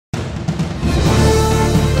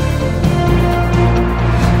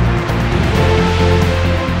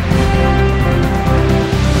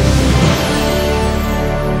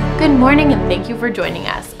morning and thank you for joining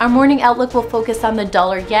us. Our morning outlook will focus on the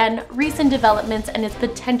dollar-yen, recent developments, and its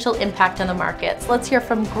potential impact on the markets. Let's hear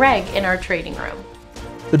from Greg in our trading room.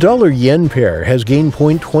 The dollar-yen pair has gained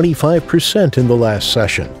 0.25% in the last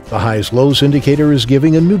session. The highs-lows indicator is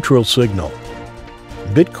giving a neutral signal.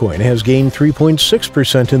 Bitcoin has gained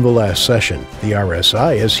 3.6% in the last session. The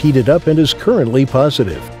RSI has heated up and is currently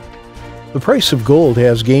positive. The price of gold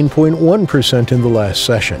has gained 0.1% in the last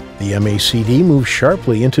session. The MACD moved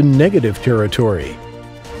sharply into negative territory.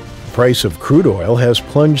 The price of crude oil has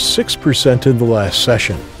plunged 6% in the last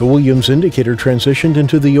session. The Williams indicator transitioned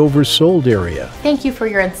into the oversold area. Thank you for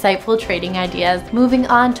your insightful trading ideas. Moving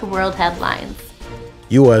on to world headlines.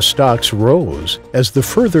 U.S. stocks rose as the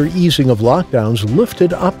further easing of lockdowns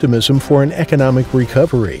lifted optimism for an economic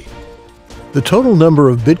recovery. The total number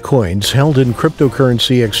of bitcoins held in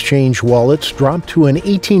cryptocurrency exchange wallets dropped to an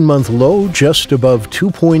 18-month low just above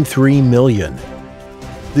 2.3 million.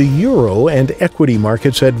 The euro and equity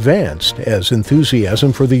markets advanced as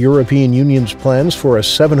enthusiasm for the European Union's plans for a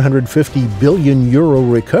 750 billion euro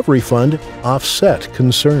recovery fund offset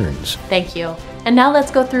concerns. Thank you. And now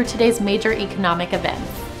let's go through today's major economic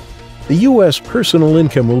events. The U.S. personal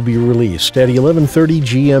income will be released at 11:30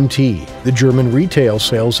 GMT, the German retail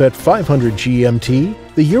sales at 500 GMT,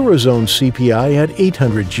 the Eurozone CPI at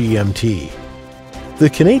 800 GMT. The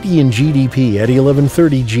Canadian GDP at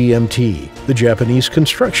 11:30 GMT, the Japanese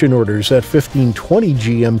construction orders at 15:20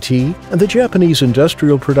 GMT, and the Japanese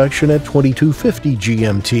industrial production at 22:50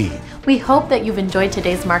 GMT. We hope that you've enjoyed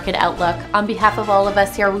today's market outlook. On behalf of all of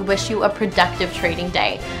us here, we wish you a productive trading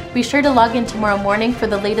day. Be sure to log in tomorrow morning for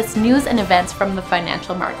the latest news and events from the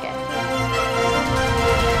financial market.